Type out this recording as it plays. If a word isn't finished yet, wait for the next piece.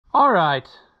All right,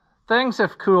 things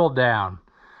have cooled down,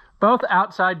 both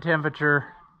outside temperature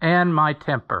and my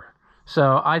temper.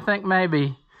 So I think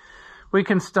maybe we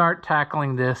can start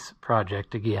tackling this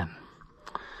project again.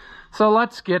 So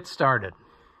let's get started.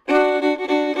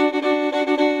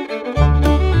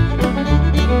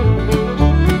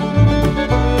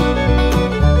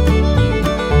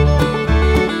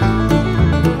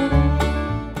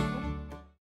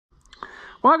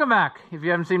 Welcome back. If you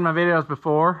haven't seen my videos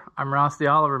before, I'm Ross the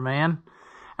Oliver Man.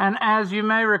 And as you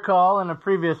may recall in a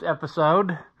previous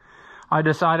episode, I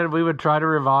decided we would try to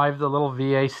revive the little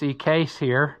VAC case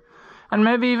here and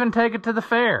maybe even take it to the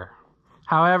fair.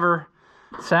 However,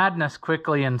 sadness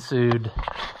quickly ensued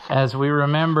as we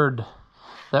remembered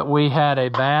that we had a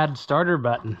bad starter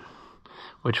button,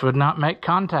 which would not make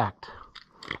contact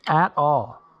at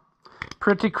all.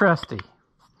 Pretty crusty.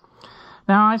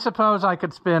 Now, I suppose I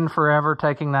could spend forever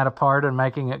taking that apart and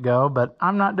making it go, but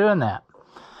I'm not doing that.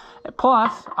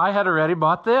 Plus, I had already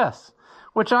bought this,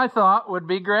 which I thought would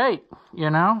be great, you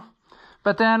know?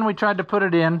 But then we tried to put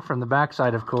it in from the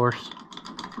backside, of course,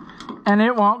 and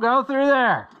it won't go through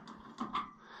there.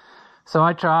 So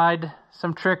I tried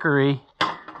some trickery,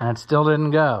 and it still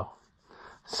didn't go.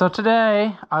 So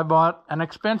today, I bought an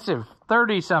expensive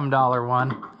 $30-some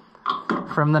one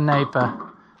from the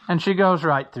NAPA, and she goes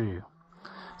right through.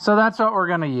 So that's what we're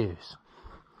going to use.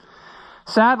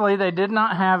 Sadly, they did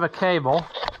not have a cable.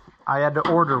 I had to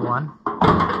order one.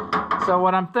 So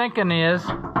what I'm thinking is,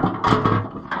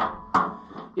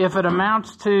 if it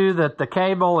amounts to that the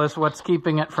cable is what's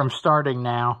keeping it from starting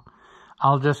now,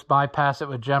 I'll just bypass it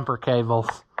with jumper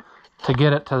cables to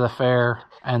get it to the fair,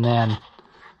 and then,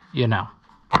 you know.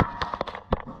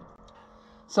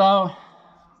 So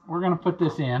we're going to put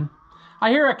this in. I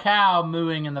hear a cow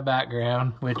mooing in the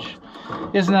background, which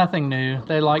is nothing new.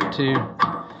 They like to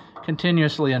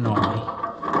continuously annoy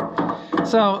me.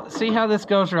 So, see how this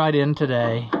goes right in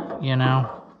today, you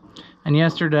know? And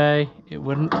yesterday, it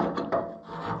wouldn't.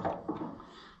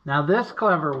 Now, this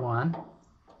clever one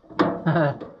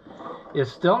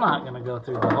is still not going to go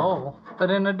through the hole,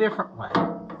 but in a different way.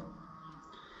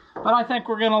 But I think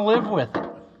we're going to live with it,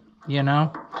 you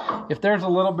know? If there's a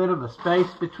little bit of a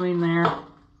space between there,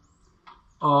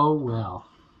 oh well.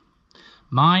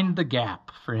 Mind the gap,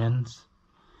 friends.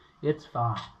 It's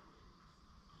fine.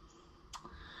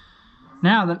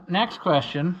 Now, the next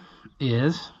question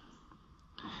is,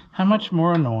 how much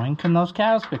more annoying can those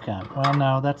cows become? Well,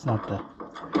 no, that's not the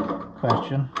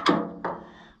question.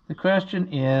 The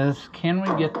question is, can we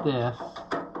get this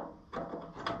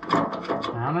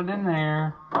mounted in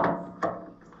there?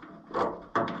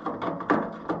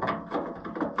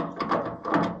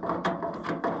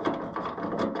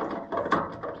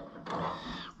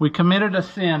 We committed a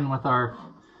sin with our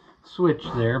switch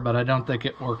there, but I don't think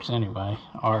it works anyway.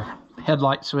 Our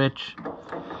headlight switch.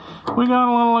 We got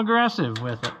a little aggressive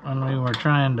with it when we were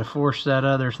trying to force that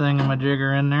other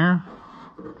thingamajigger in there.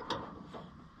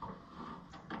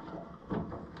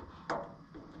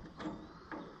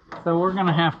 So we're going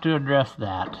to have to address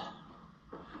that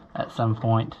at some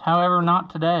point. However,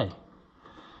 not today.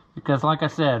 Because like I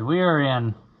said, we are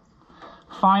in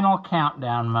final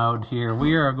countdown mode here.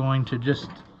 We are going to just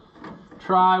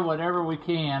try whatever we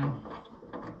can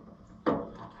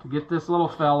to get this little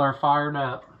feller fired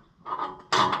up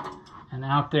and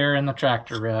out there in the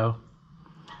tractor row.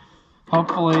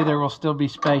 Hopefully there will still be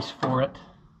space for it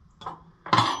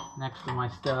next to my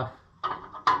stuff.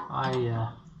 I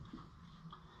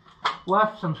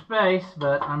left some space,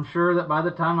 but I'm sure that by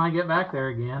the time I get back there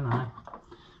again, I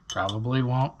probably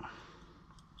won't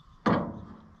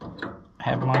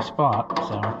have my spot,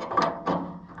 so.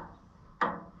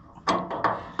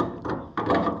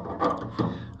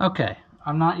 Okay,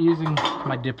 I'm not using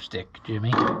my dipstick,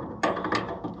 Jimmy.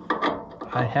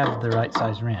 I have the right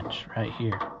size wrench right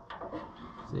here.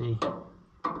 See?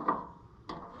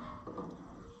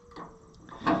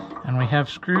 And we have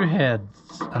screw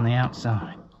heads on the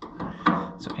outside.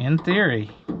 So in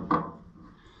theory,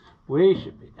 we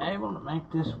should be able to make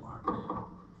this work.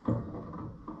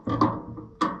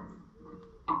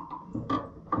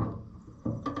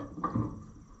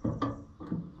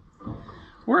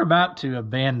 We're about to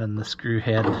abandon the screw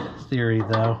head theory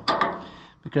though,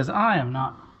 because I am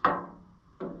not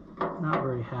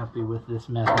very happy with this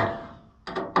method.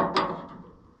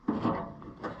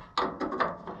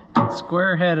 And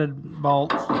square-headed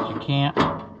bolts that you can't.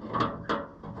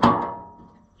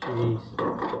 Jeez.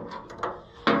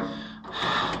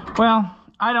 Well,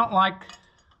 I don't like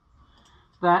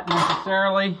that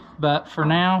necessarily, but for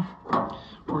now,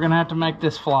 we're gonna have to make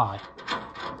this fly.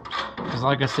 Because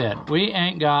like I said, we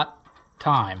ain't got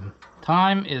time.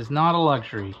 Time is not a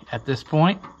luxury at this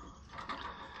point.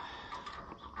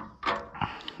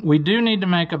 We do need to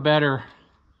make a better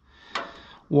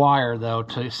wire, though,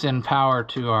 to send power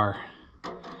to our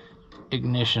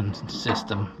ignition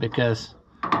system, because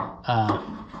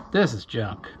this is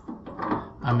junk.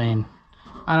 I mean,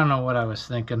 I don't know what I was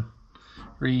thinking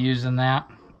reusing that,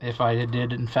 if I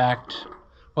did in fact.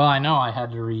 Well, I know I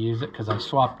had to reuse it because I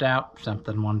swapped out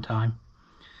something one time.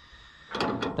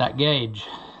 That gauge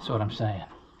is what I'm saying.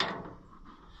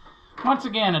 Once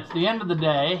again, it's the end of the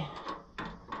day,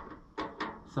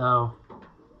 so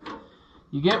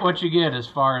you get what you get as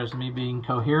far as me being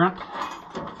coherent.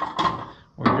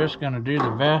 We're just going to do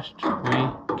the best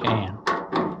we can.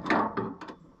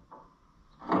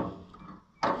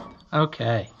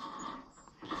 Okay.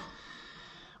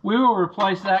 We will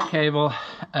replace that cable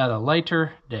at a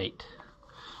later date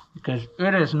because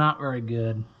it is not very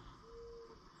good.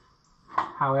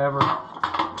 However,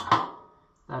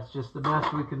 that's just the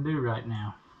best we can do right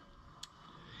now.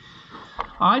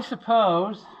 I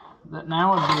suppose that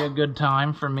now would be a good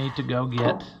time for me to go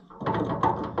get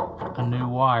a new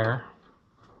wire.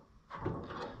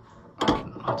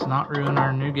 Let's not ruin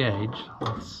our new gauge.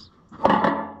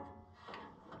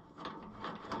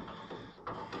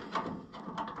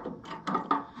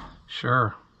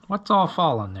 Sure. What's all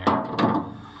falling there?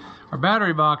 Our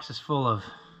battery box is full of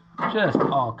just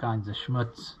all kinds of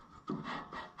schmutz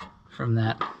from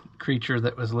that creature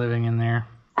that was living in there.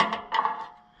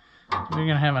 We're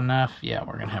gonna have enough? Yeah,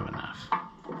 we're gonna have enough.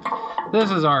 This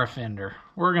is our fender.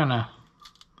 We're gonna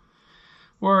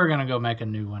go make a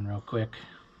new one real quick.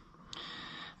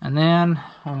 And then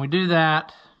when we do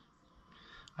that,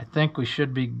 I think we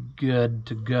should be good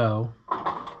to go.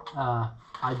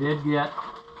 I did get,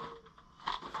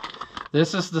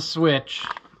 this is the switch.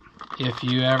 If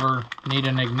you ever need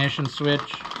an ignition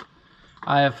switch,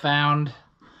 I have found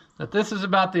that this is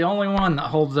about the only one that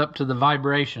holds up to the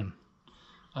vibration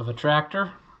of a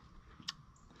tractor.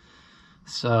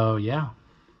 So yeah,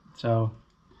 so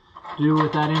do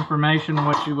with that information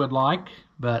what you would like,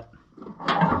 but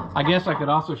I guess I could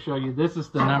also show you, this is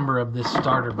the number of this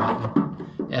starter button,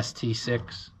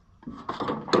 ST6.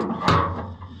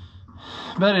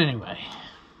 But anyway,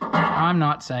 I'm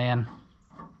not saying,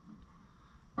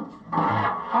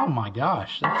 oh my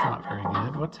gosh, that's not very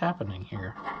good. What's happening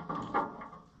here?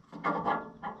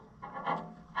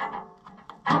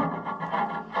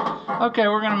 Okay,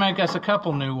 we're gonna make us a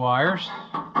couple new wires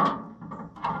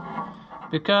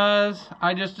because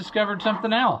I just discovered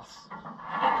something else.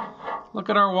 Look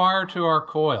at our wire to our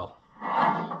coil.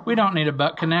 We don't need a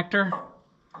butt connector.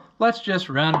 Let's just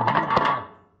run.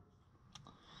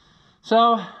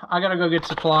 So I gotta go get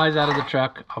supplies out of the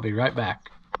truck. I'll be right back.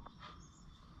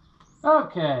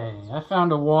 Okay, I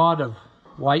found a wad of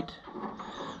white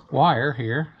wire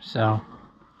here, so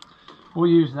we'll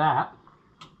use that.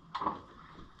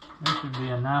 This should be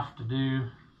enough to do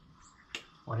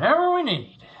whatever we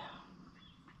need.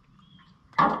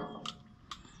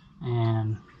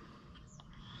 And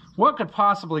what could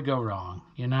possibly go wrong,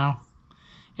 you know?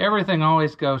 Everything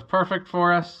always goes perfect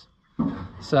for us.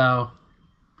 So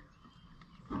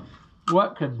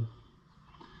what could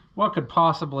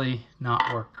possibly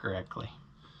not work correctly?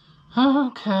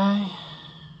 Okay.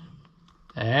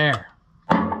 There.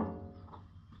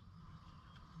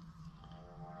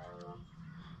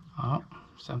 Oh,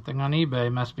 something on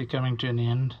eBay must be coming to an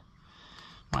end.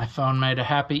 My phone made a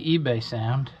happy eBay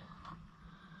sound.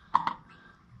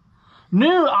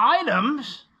 New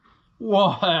items?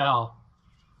 Well,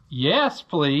 yes,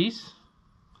 please.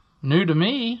 New to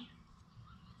me.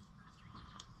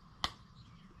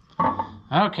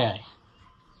 Okay.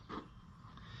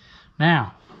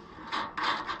 Now,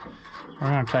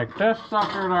 we're going to take this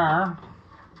sucker there.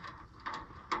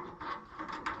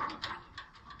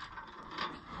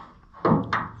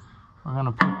 We're going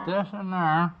to put this in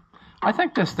there. I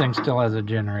think this thing still has a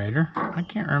generator. I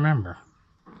can't remember.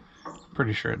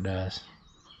 Pretty sure it does.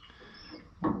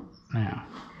 Now,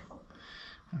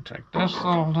 I'll take this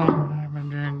little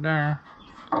thing there.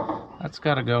 That's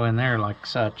got to go in there like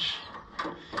such.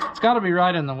 It's got to be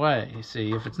right in the way. You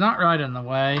see, if it's not right in the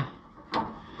way,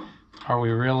 are we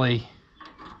really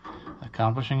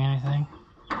accomplishing anything?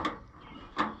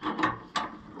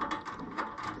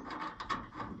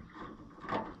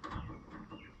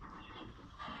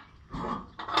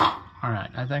 All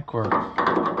right, I think we're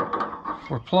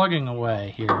plugging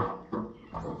away here.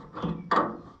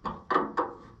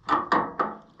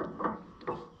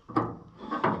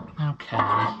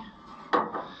 Okay.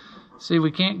 See,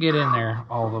 we can't get in there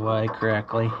all the way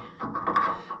correctly.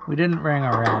 We didn't bring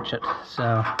a ratchet,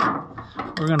 so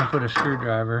we're going to put a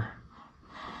screwdriver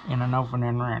in an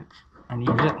opening wrench and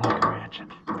use it like a ratchet.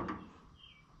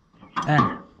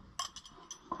 There.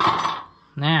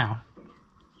 Now,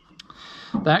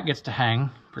 that gets to hang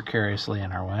precariously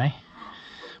in our way.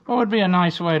 What would be a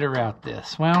nice way to route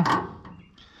this? Well,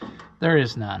 there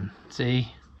is none.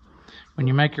 See, when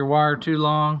you make your wire too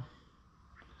long,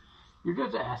 you're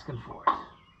just asking for it.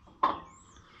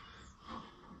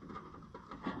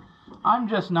 I'm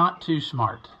just not too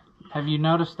smart. Have you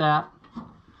noticed that?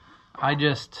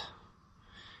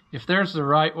 If there's the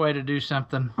right way to do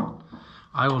something,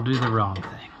 I will do the wrong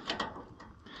thing.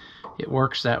 It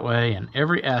works that way in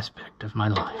every aspect of my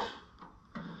life.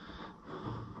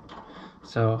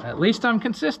 So at least I'm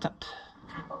consistent.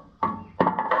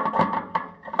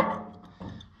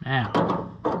 Now,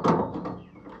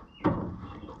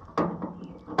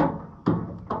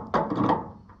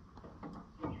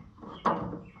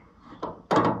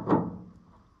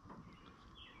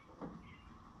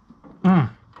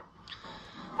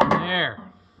 there.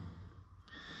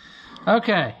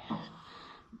 Okay.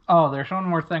 Oh, there's one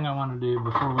more thing I want to do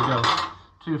before we go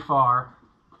too far.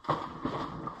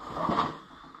 I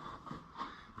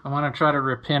want to try to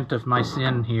repent of my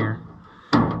sin here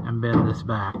and bend this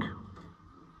back.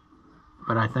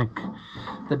 But I think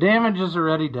the damage is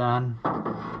already done,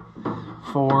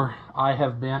 for I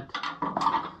have bent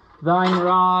thine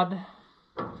rod.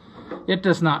 It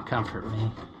does not comfort me.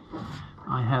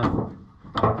 I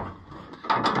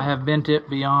have bent it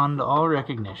beyond all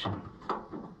recognition.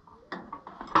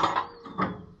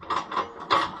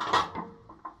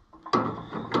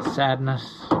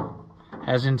 Sadness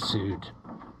has ensued.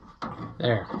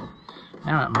 There.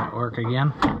 Now it might work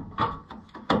again.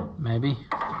 Maybe.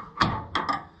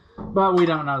 But we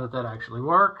don't know that that actually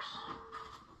works.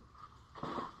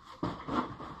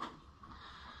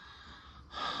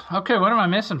 Okay, what am I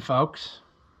missing, folks?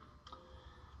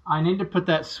 I need to put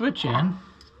that switch in.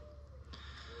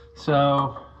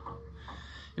 So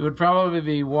it would probably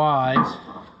be wise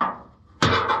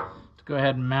to go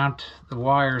ahead and mount the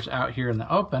wires out here in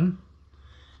the open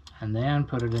and then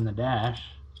put it in the dash,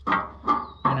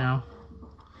 you know,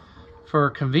 for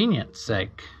convenience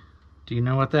sake. Do you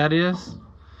know what that is?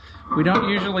 We don't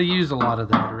usually use a lot of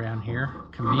that around here,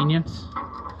 convenience.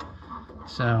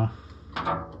 So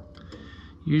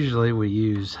usually we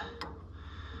use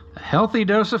a healthy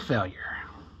dose of failure.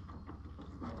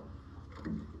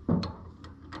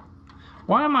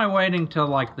 Why am I waiting till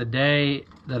like the day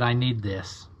that I need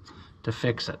this to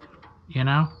fix it? You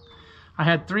know? I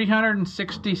had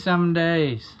 360 some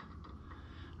days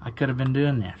I could have been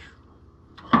doing this.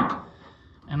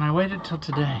 And I waited till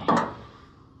today.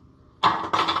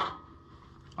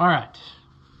 Alright.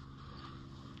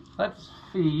 Let's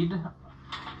feed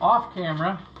off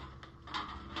camera.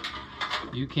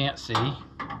 You can't see.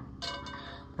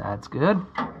 That's good.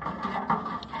 We're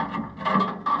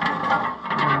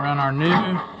going to run our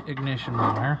new ignition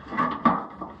wire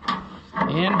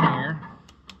in here.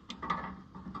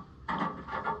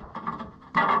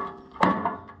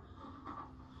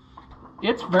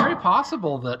 It's very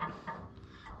possible that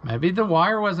maybe the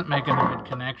wire wasn't making a good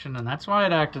connection, and that's why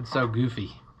it acted so goofy.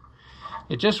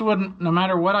 It just wouldn't, no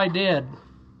matter what I did,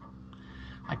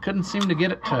 I couldn't seem to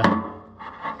get it to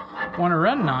want to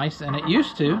run nice, and it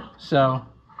used to, so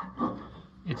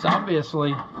it's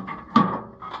obviously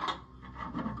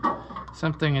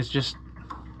something has just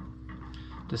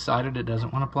decided it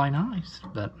doesn't want to play nice,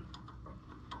 but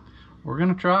we're going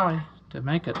to try to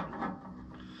make it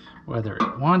whether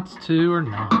it wants to or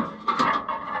not.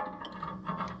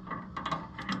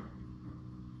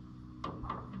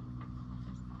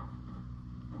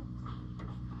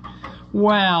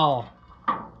 Well,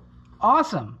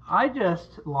 awesome. I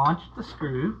just launched the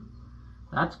screw.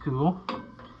 That's cool.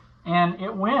 And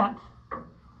it went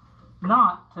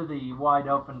not to the wide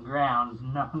open ground.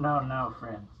 No,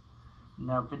 friends.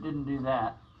 Nope, it didn't do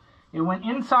that. It went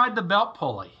inside the belt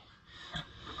pulley.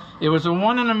 It was a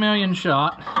 1 in a million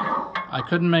shot. I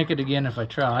couldn't make it again if I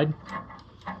tried.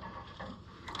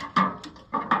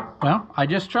 Well, I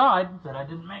just tried, but I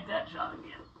didn't make that shot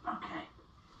again. Okay.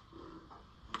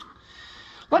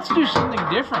 Let's do something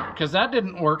different, because that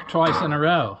didn't work twice in a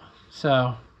row.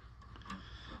 So,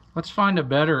 let's find a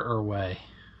better way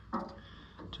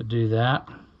to do that.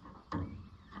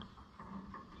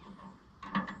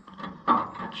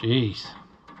 Jeez.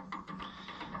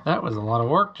 That was a lot of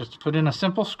work just to put in a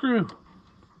simple screw.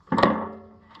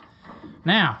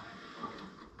 Now,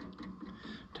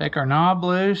 take our knob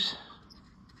loose.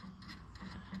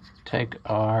 Take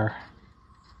our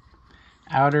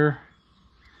outer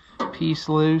piece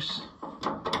loose.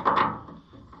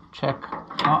 Check.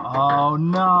 Uh-oh,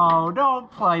 no,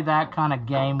 don't play that kind of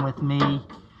game with me.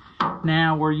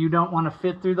 Now, where you don't want to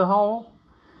fit through the hole.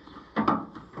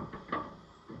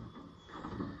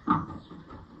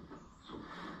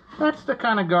 That's the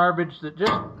kind of garbage that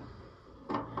just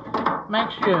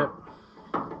makes you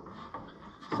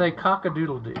say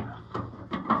cock-a-doodle-doo.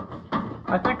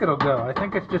 I think it'll go. I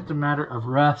think it's just a matter of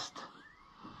rust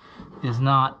is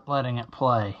not letting it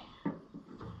play.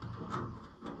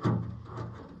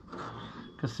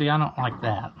 Because see, I don't like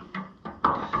that.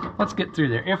 Let's get through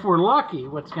there. If we're lucky,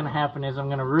 what's going to happen is I'm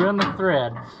going to ruin the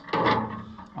threads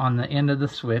on the end of the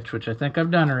switch, which I think I've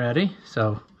done already,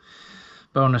 so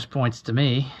bonus points to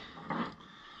me.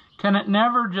 Can it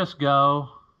never just go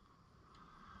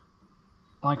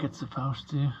like it's supposed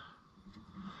to?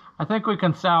 I think we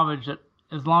can salvage it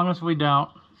as long as we don't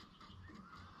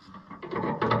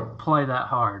play that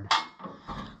hard.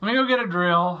 Let me go get a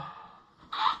drill.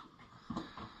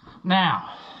 Now,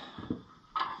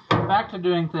 back to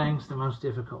doing things the most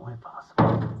difficult way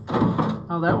possible.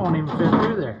 Oh, that won't even fit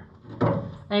through there.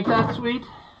 Ain't that sweet?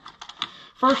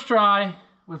 First try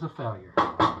was a failure.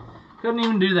 Couldn't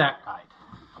even do that right.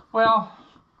 Well,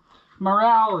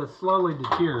 morale is slowly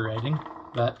deteriorating,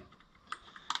 but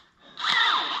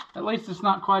at least it's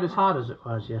not quite as hot as it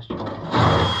was yesterday.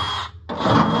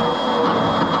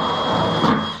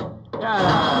 Yeah.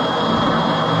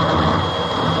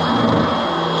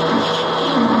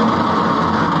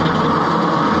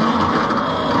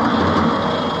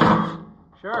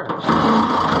 Sure.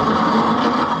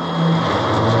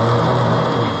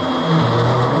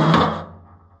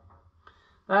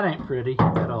 That ain't pretty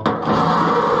at all.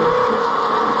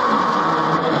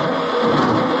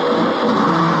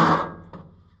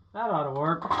 That ought to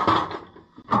work.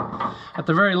 At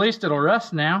the very least, it'll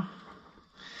rust now.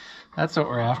 That's what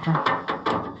we're after.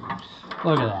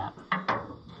 Look at that.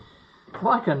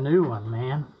 Like a new one,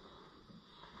 man.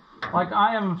 Like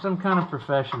I am some kind of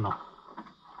professional.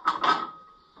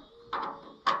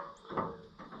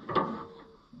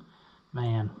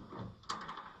 Man,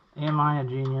 am I a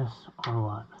genius or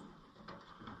what?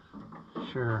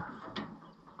 Sure.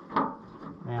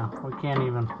 Yeah, we can't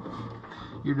even.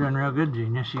 You're doing real good,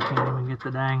 genius. You can't even get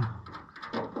the dang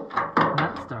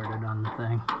nut started on the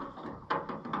thing.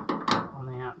 On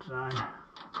the outside.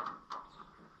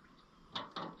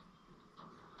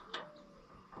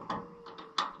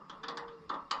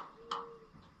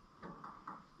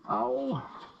 Oh.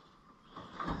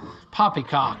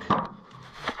 Poppycock.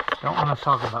 Don't want to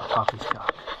talk about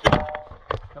poppycock.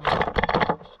 Come on.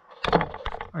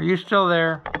 Are you still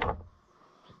there?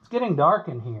 It's getting dark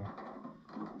in here.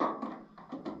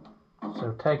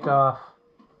 So take off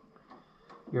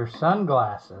your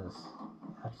sunglasses.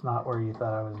 That's not where you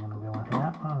thought I was going to go with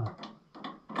that.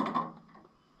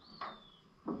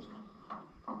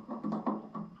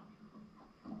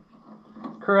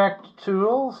 Correct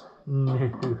tools? No.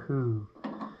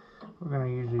 We're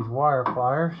going to use these wire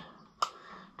pliers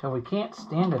till we can't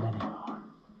stand it anymore.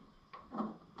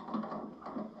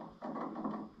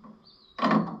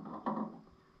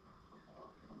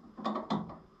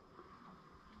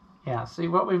 Yeah, see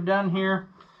what we've done here?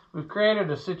 We've created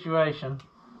a situation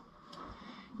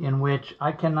in which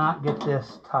I cannot get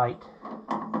this tight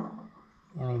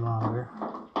any longer.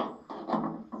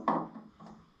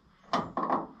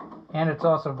 And it's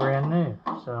also brand new,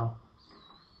 so.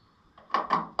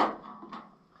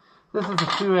 This is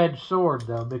a two-edged sword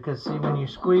though, because see, when you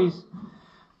squeeze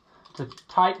to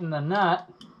tighten the nut,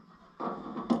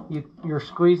 you're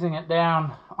squeezing it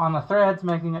down on the threads,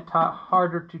 making it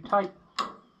harder to tighten.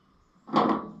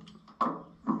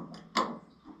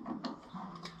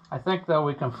 I think though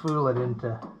we can fool it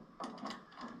into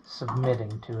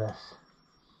submitting to us.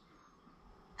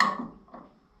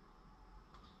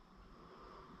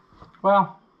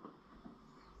 Well,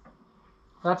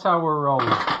 that's how we're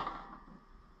rolling.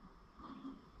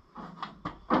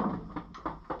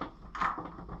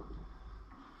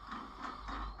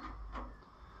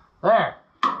 There.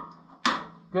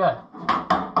 Good.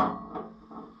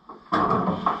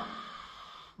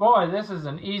 Boy, this is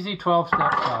an easy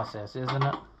 12-step process, isn't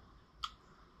it?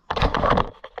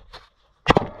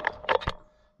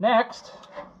 Next,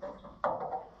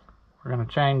 we're going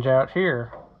to change out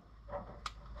here.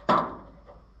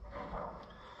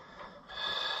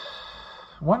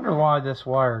 Wonder why this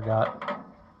wire got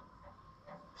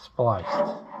spliced.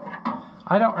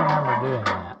 I don't remember doing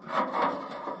that.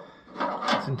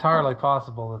 It's entirely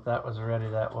possible that that was already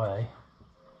that way.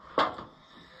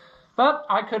 But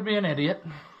I could be an idiot.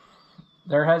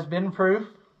 There has been proof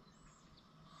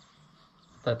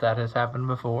that that has happened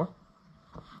before.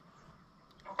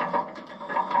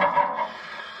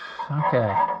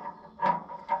 Okay.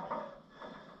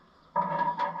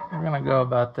 We're going to go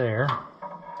about there.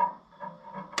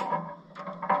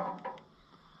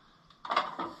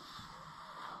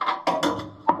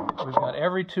 We've got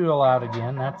every tool out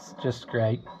again. That's just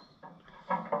great.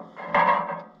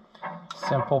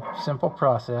 Simple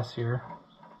process here.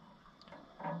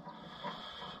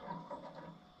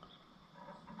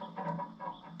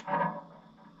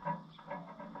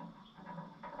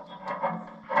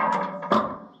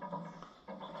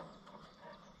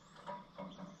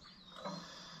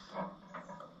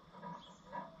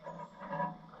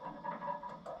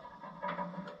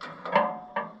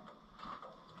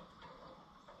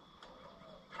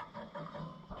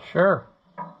 Sure.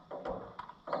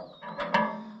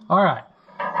 All right.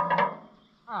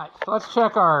 So let's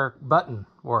check our button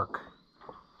work.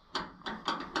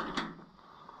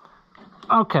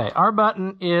 Okay, our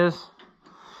button is,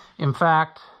 in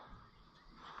fact,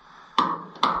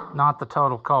 not the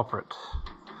total culprit,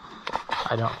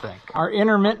 I don't think. Our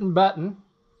intermittent button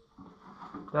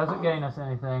doesn't gain us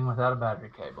anything without a battery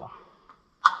cable.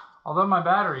 Although my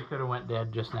battery could have went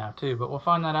dead just now too, but we'll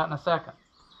find that out in a second.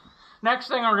 Next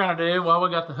thing we're gonna do, while we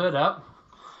got the hood up,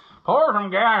 pour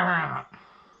some gas in it.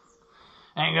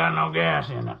 Ain't got no gas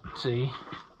in it, see?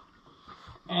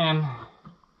 And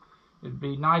it'd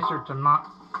be nicer to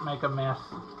not make a mess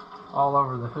all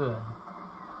over the hood,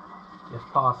 if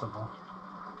possible.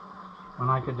 When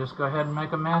I could just go ahead and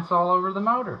make a mess all over the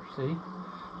motor, see?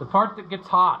 The part that gets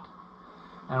hot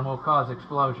and will cause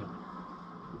explosion.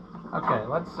 Okay,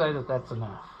 let's say that that's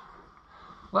enough.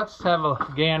 Let's have a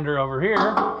gander over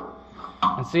here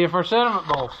and see if our sediment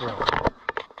bowl filled.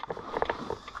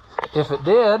 If it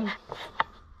did,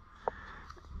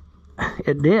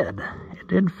 it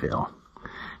did fill.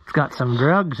 It's got some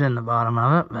drugs in the bottom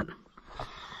of it, but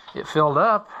it filled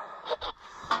up.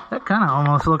 That kind of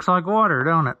almost looks like water,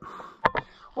 don't it?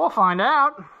 We'll find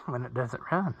out when it doesn't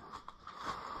run.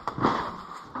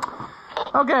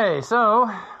 Okay, so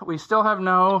we still have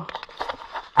no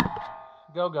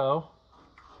go-go.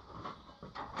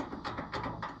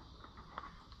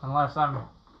 Unless I'm...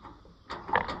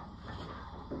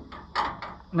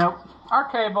 Nope. Our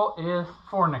cable is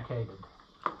fornicated.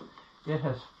 It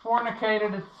has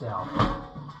fornicated itself.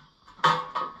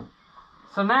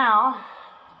 So now,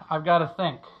 I've got to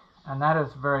think. And that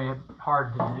is very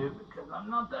hard to do because I'm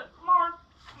not that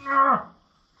smart.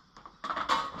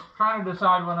 Trying to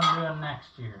decide what I'm doing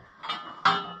next here.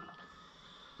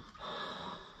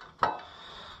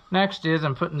 Next is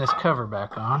I'm putting this cover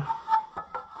back on.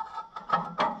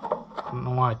 I don't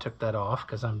know why I took that off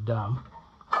because I'm dumb.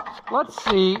 Let's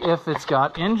see if it's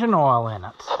got engine oil in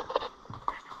it.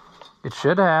 It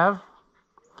should have.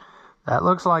 That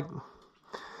looks like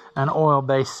an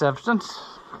oil-based substance.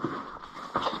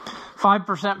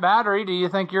 5% battery. Do you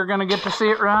think you're going to get to see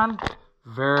it run?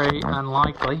 Very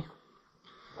unlikely.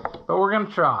 But we're going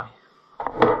to try.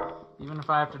 Even if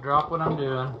I have to drop what I'm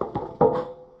doing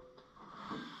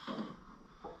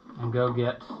and go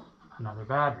get another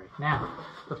battery. Now,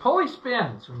 the pulley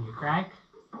spins when you crank.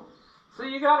 So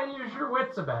you got to use your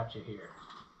wits about you here.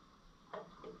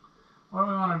 What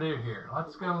do we want to do here?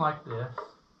 Let's go like this.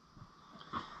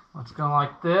 Let's go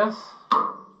like this.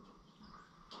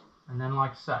 And then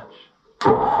like such.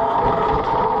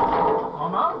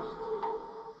 Almost.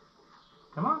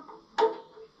 Come on.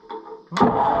 Come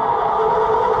on.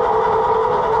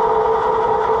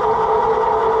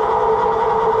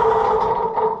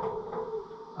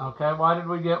 Okay, why did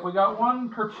we get? We got one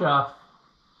kerchuff.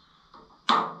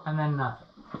 And then nothing.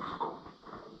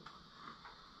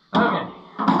 Okay,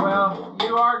 well,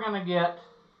 you are going to get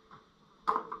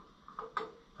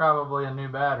probably a new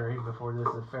battery before this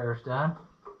affair is done.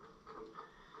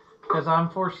 Because I'm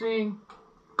foreseeing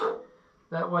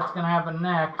that what's going to happen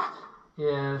next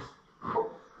is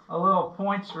a little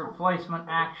points replacement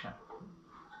action.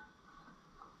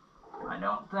 I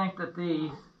don't think that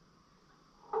these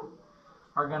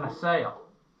are going to sail.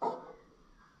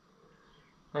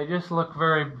 They just look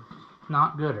very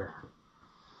not gooder.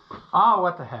 Oh,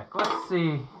 what the heck. Let's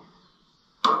see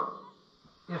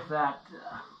if that,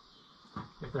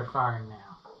 if they're firing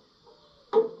now.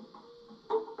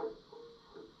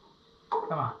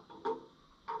 Come on.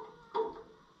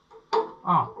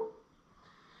 Oh.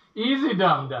 Easy,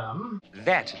 dum-dum.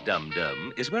 That,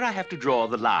 dum-dum, is where I have to draw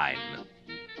the line.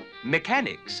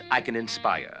 Mechanics I can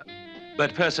inspire,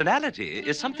 but personality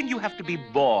is something you have to be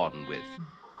born with.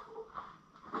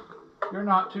 You're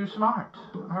not too smart,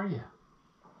 are you?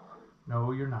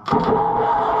 No, you're not.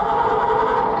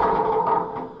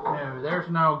 No, there's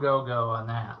no go-go on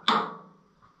that.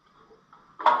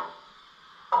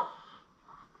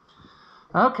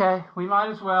 Okay, we might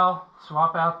as well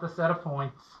swap out the set of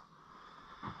points.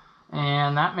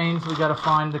 And that means we got to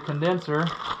find the condenser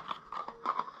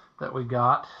that we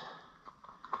got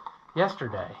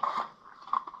yesterday.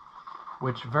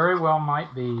 which very well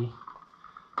might be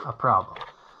a problem.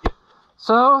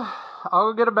 So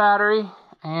I'll go get a battery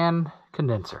and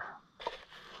condenser.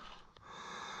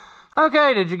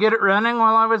 Okay, did you get it running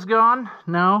while I was gone?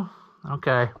 No?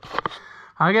 Okay.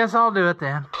 I guess I'll do it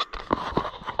then.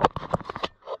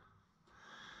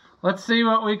 Let's see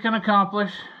what we can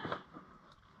accomplish.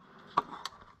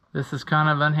 This is kind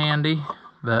of unhandy,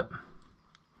 but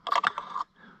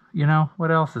you know,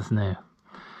 what else is new?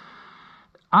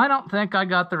 I don't think I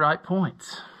got the right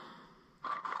points.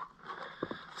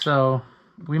 So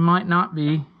we might not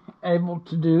be able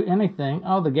to do anything.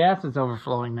 Oh, the gas is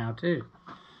overflowing now too.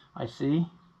 I see.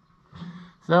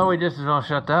 So we just as well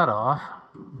shut that off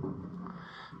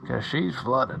because she's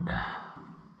flooded.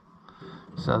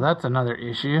 So that's another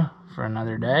issue for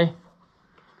another day.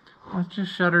 Let's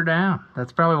just shut her down.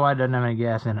 That's probably why it doesn't have any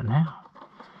gas in it now.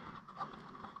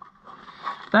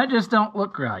 That just don't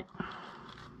look right.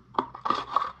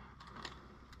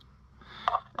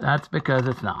 That's because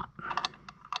it's not.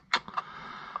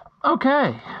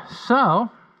 Okay, so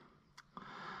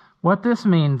what this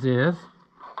means is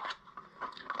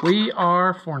we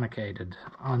are fornicated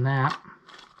on that.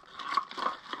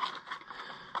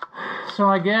 So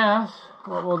I guess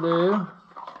what we'll do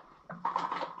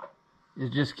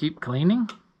is just keep cleaning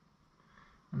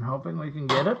and hoping we can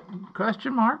get it?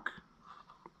 Question mark.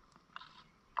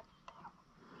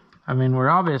 I mean, we're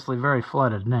obviously very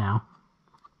flooded now.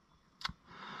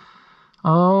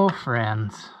 Oh,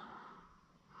 friends.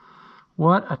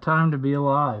 What a time to be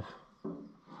alive.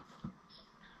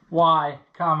 Why,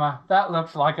 comma, that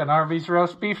looks like an Arby's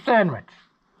roast beef sandwich.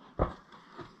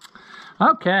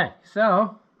 Okay,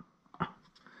 so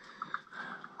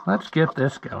let's get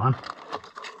this going.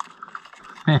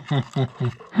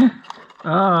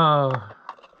 Oh,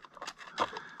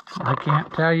 I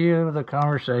can't tell you the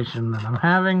conversation that I'm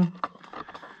having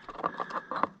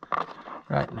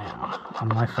right now on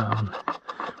my phone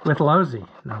with Lozy,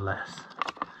 no less.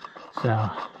 So,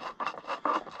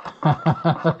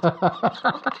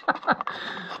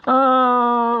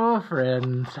 oh,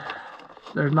 friends,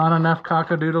 there's not enough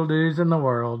cock-a-doodle-doos in the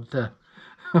world to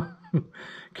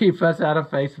keep us out of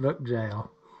Facebook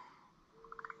jail.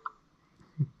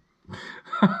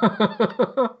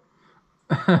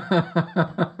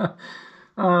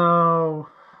 Oh,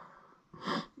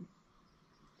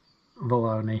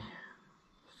 baloney.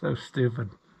 So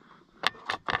stupid.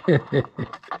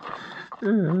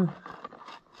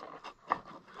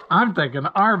 I'm thinking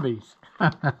Arby's.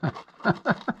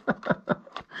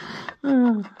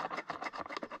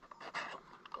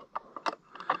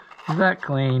 Is that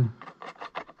clean?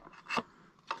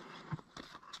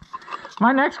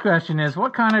 My next question is,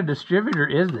 what kind of distributor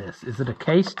is this? Is it a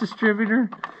case distributor?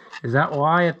 Is that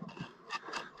why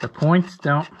the points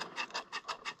don't...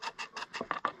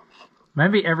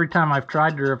 Maybe every time I've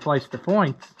tried to replace the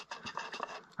points,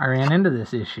 I ran into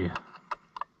this issue.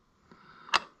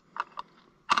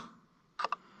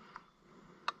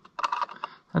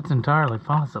 That's entirely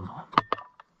possible.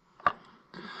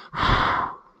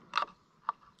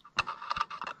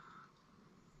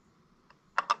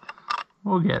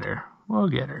 We'll get her. We'll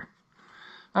get her.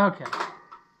 Okay.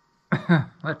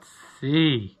 Let's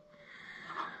see.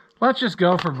 Let's just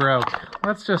go for broke.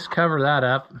 Let's just cover that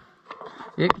up.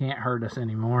 It can't hurt us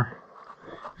anymore.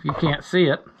 If you can't see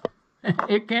it,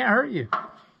 it can't hurt you.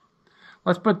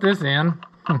 Let's put this in.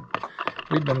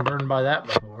 We've been burned by that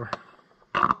before.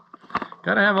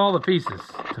 Gotta have all the pieces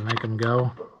to make them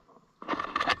go.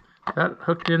 Is that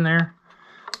hooked in there?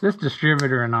 This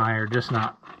distributor and I are just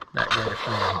not that great of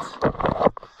friends.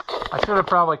 I should have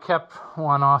probably kept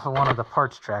one off of one of the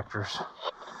parts tractors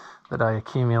that I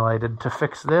accumulated to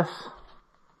fix this.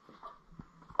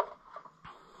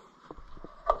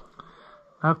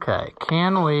 Okay,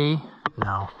 can we?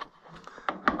 No.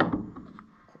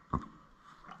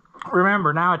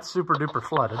 Remember, now it's super duper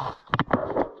flooded.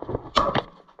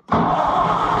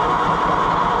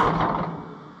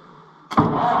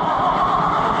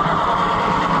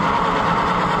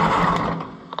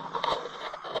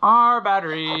 Our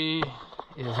battery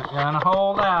isn't gonna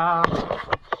hold out.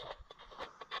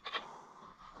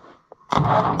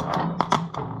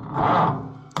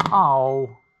 Oh,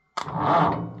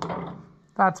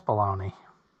 that's baloney.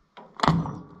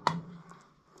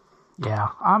 Yeah,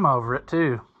 I'm over it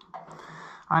too.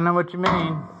 I know what you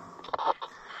mean.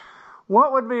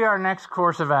 What would be our next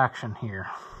course of action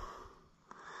here?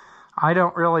 I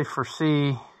don't really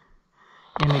foresee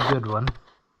any good one.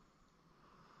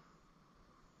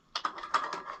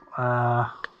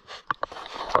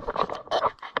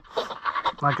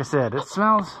 Like I said, it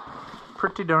smells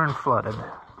pretty darn flooded.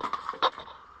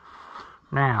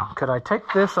 Now, could I take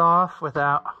this off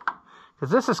without...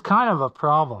 Because this is kind of a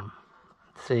problem.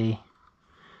 See,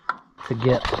 to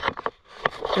get.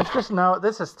 It's just no.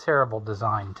 This is terrible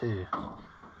design too.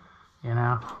 You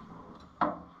know.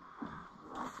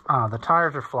 Oh, the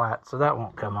tires are flat, so that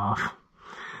won't come off.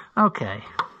 Okay.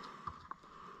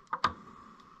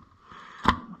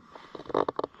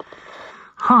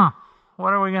 Huh.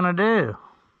 What are we gonna do?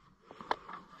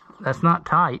 That's not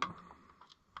tight.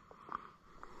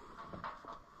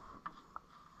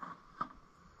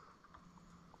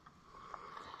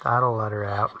 That'll let her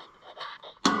out.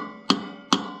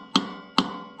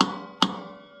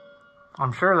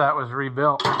 I'm sure that was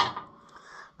rebuilt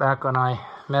back when I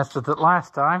messed with it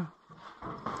last time.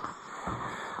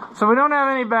 So we don't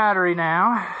have any battery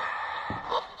now.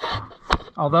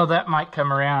 Although that might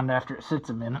come around after it sits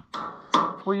a minute.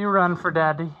 Will you run for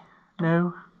Daddy?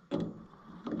 No?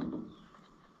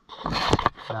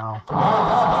 No.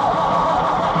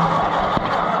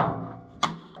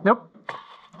 Nope.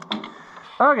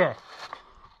 Okay.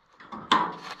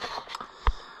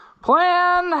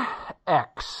 Plan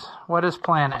X. What is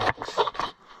Plan X?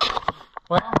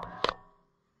 Well,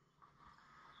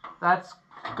 that's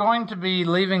going to be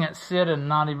leaving it sit and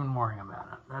not even worrying about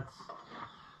it. That's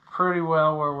pretty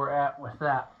well where we're at with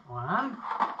that one.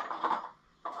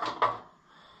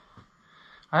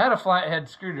 I had a flathead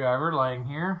screwdriver laying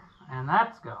here, and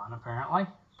that's gone apparently.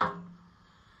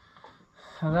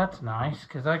 So that's nice,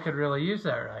 because I could really use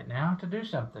that right now to do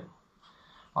something.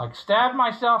 Like stab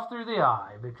myself through the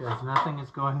eye, because nothing is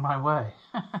going my way.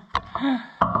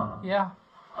 Yeah.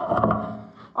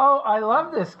 Oh, I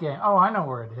love this game. Oh, I know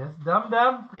where it is.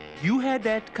 Dum-Dum. You had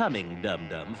that coming,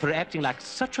 Dum-Dum, for acting like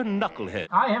such a knucklehead.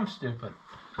 I am stupid.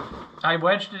 I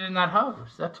wedged it in that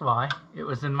hose. That's why. It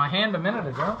was in my hand a minute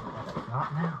ago, but it's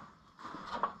not now.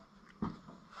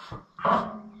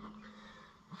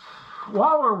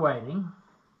 While we're waiting,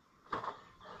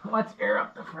 let's air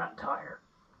up the front tire.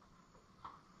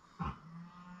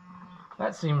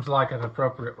 That seems like an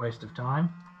appropriate waste of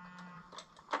time.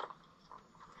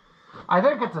 I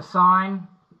think it's a sign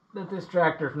that this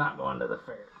tractor's not going to the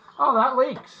fair. Oh, that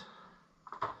leaks.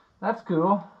 That's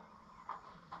cool.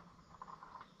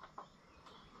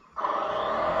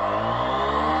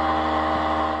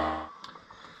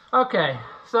 Okay,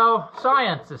 so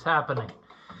science is happening.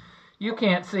 You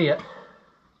can't see it,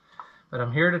 but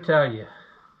I'm here to tell you,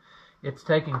 it's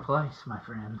taking place, my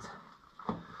friends.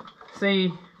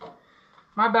 See,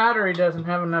 my battery doesn't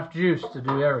have enough juice to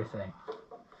do everything.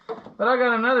 But I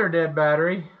got another dead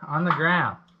battery on the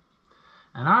ground.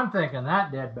 And I'm thinking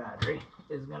that dead battery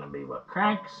is going to be what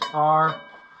cranks our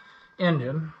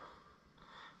engine.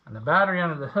 And the battery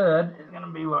under the hood is going to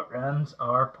be what runs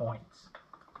our points.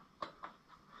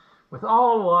 With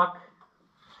all luck,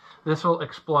 this will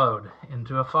explode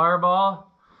into a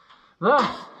fireball, thus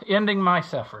ending my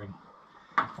suffering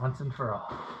once and for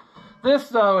all. This,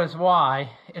 though, is why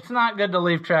it's not good to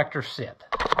leave tractors sit.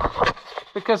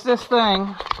 Because this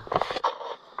thing,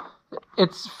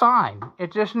 it's fine.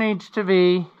 It just needs to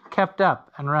be kept up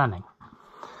and running.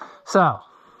 So,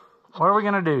 what are we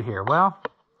going to do here? Well,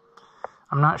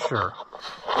 I'm not sure.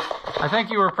 I think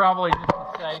you were probably just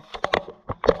safe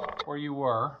where you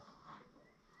were.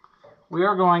 We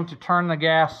are going to turn the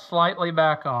gas slightly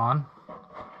back on.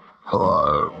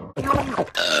 Hello.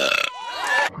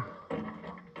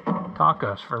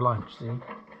 Tacos for lunch, see?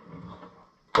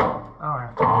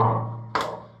 Alright.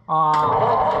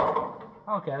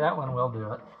 Okay, that one will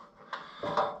do it.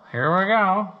 Here we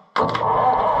go.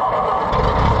 Whoa.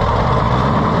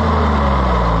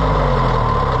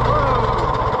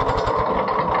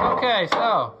 Okay,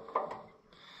 so,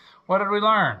 what did we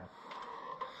learn?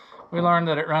 We learned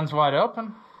that it runs wide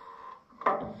open.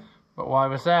 But why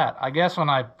was that? I guess when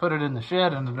I put it in the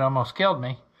shed and it almost killed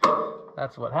me,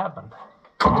 that's what happened.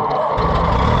 Keep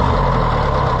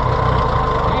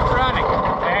running.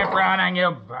 Keep running,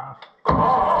 you buff.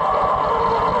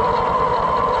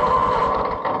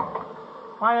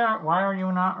 Why are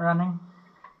you not running?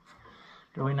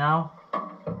 Do we know?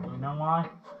 Do we know why?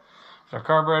 Is our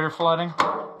carburetor flooding?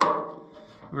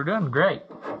 We're doing great.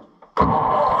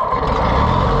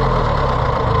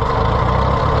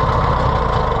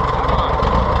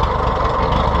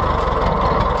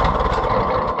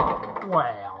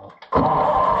 Well. There.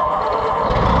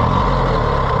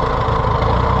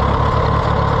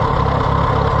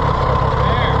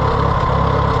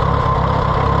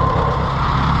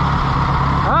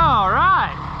 All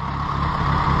right.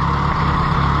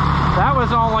 That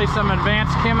was only some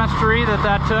advanced chemistry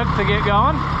that took to get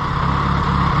going.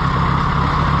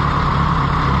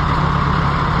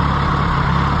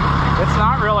 It's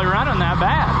not really running that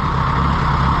bad,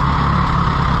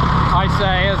 I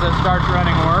say, as it starts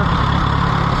running worse.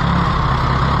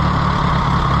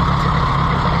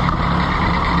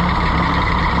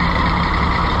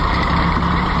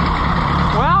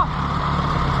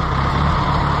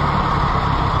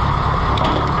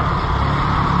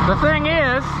 thing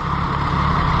is,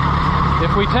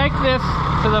 if we take this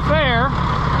to the fair,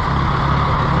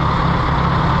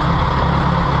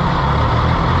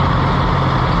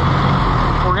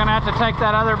 we're gonna have to take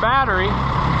that other battery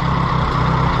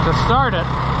to start it,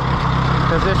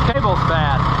 because this cable's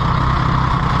bad.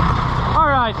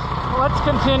 Alright, let's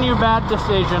continue bad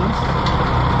decisions.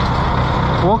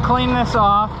 We'll clean this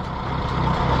off.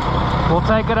 We'll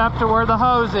take it up to where the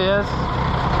hose is,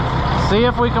 see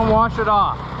if we can wash it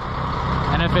off.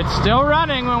 And if it's still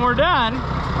running when we're done,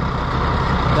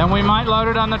 then we might load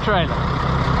it on the trailer.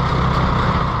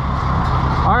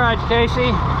 Alright,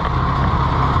 Casey,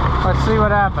 let's see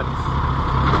what happens.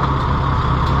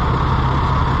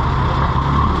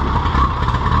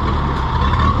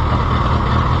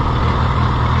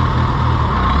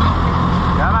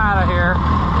 Come out of here.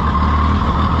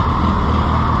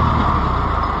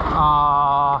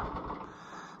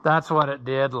 That's what it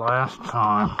did last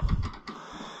time.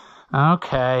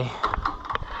 Okay.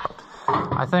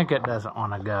 I think it doesn't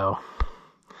want to go.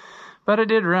 But it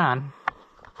did run.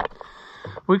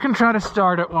 We can try to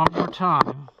start it one more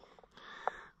time.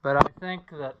 But I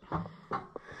think that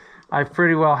I've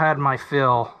pretty well had my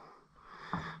fill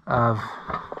of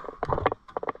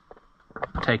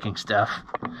taking stuff.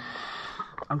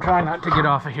 I'm trying not to get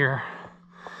off of here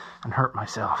and hurt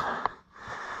myself.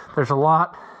 There's a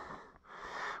lot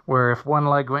where if one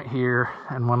leg went here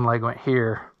and one leg went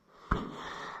here,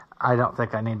 I don't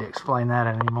think I need to explain that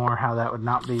anymore, how that would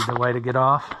not be the way to get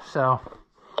off. So,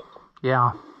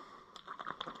 yeah.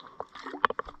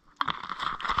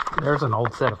 There's an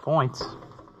old set of points.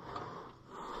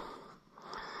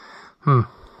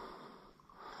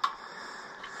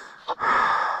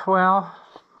 Well,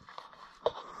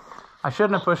 I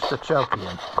shouldn't have pushed the choke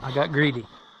in. I got greedy.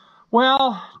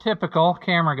 Well, typical.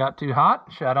 Camera got too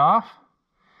hot. Shut off.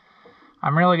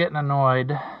 I'm really getting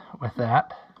annoyed with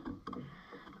that.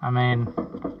 I mean,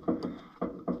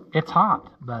 it's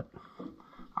hot, but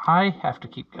I have to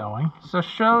keep going. So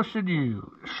should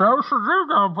you. So should you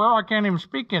go, bro. I can't even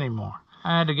speak anymore.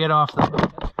 I had to get off the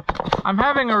bucket. I'm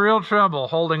having a real trouble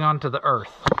holding onto the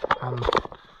earth.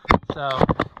 So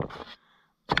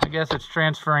I guess it's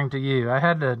transferring to you. I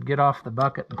had to get off the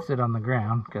bucket and sit on the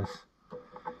ground because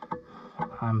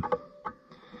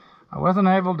I wasn't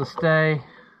able to stay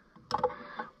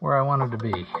where I wanted to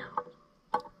be.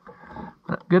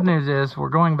 But good news is we're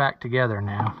going back together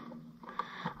now.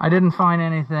 I didn't find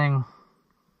anything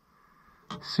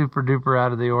super duper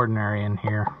out of the ordinary in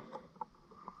here.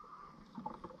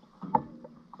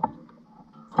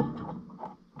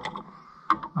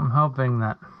 I'm hoping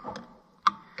that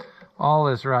all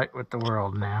is right with the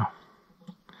world now.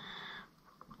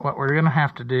 What we're going to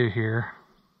have to do here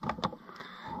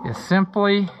is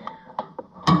simply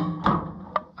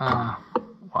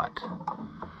what?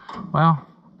 Well,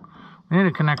 we need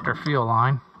to connect our fuel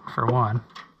line for one.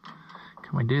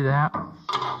 Can we do that?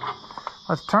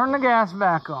 Let's turn the gas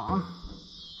back on.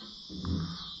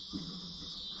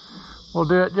 We'll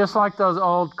do it just like those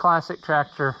old classic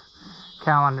tractor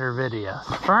calendar videos.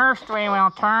 First, we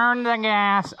will turn the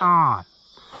gas on.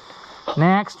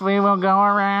 Next, we will go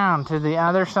around to the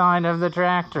other side of the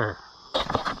tractor.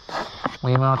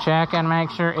 We will check and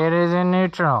make sure it is in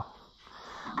neutral.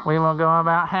 We will go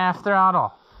about half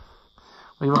throttle.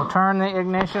 We will turn the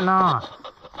ignition on.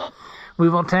 We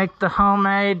will take the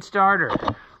homemade starter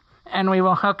and we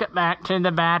will hook it back to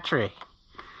the battery.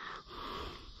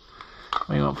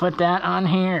 We will put that on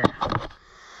here.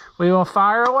 We will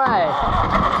fire away.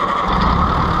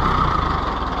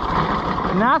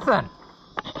 Nothing.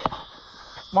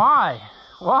 Why?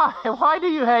 Why? Why do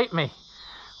you hate me?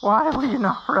 Why will you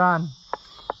not run?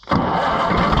 There.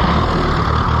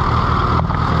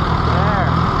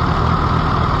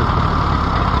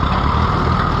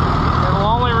 It'll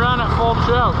only run at full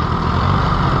choke.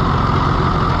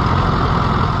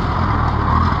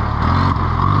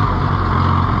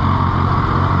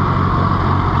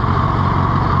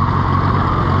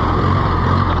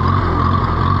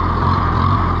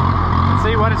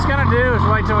 See, what it's going to do is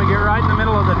wait till we get right in the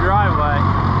middle of the driveway.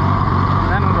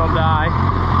 Then it'll die.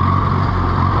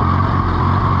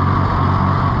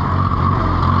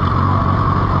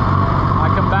 I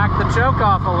can back the choke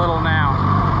off a little now.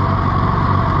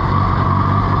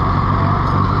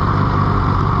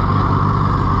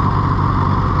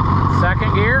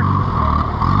 Second gear.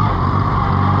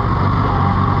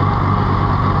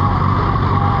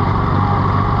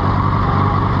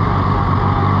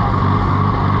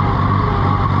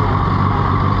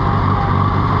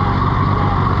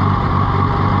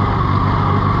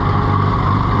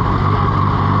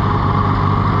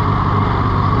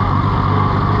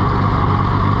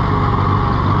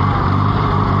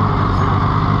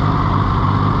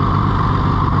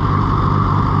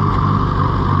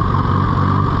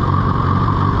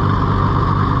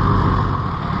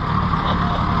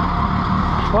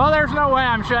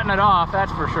 setting it off,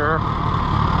 that's for sure.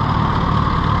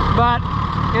 But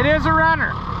it is a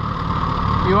runner.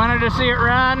 You wanted to see it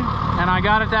run, and I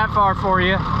got it that far for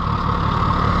you.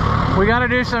 We got to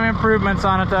do some improvements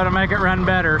on it though to make it run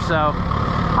better, so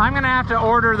I'm gonna have to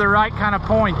order the right kind of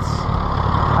points.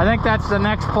 I think that's the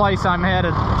next place I'm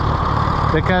headed,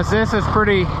 because this is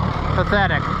pretty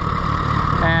pathetic.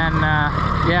 And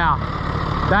yeah,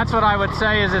 that's what I would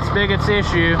say is its biggest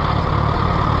issue.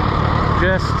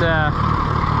 Just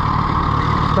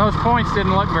those points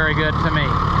didn't look very good to me,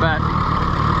 but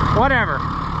whatever.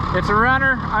 It's a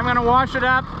runner. I'm gonna wash it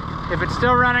up. If it's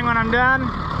still running when I'm done,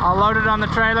 I'll load it on the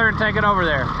trailer and take it over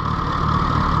there.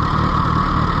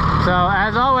 So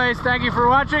as always, thank you for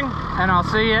watching, and I'll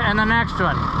see you in the next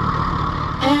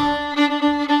one.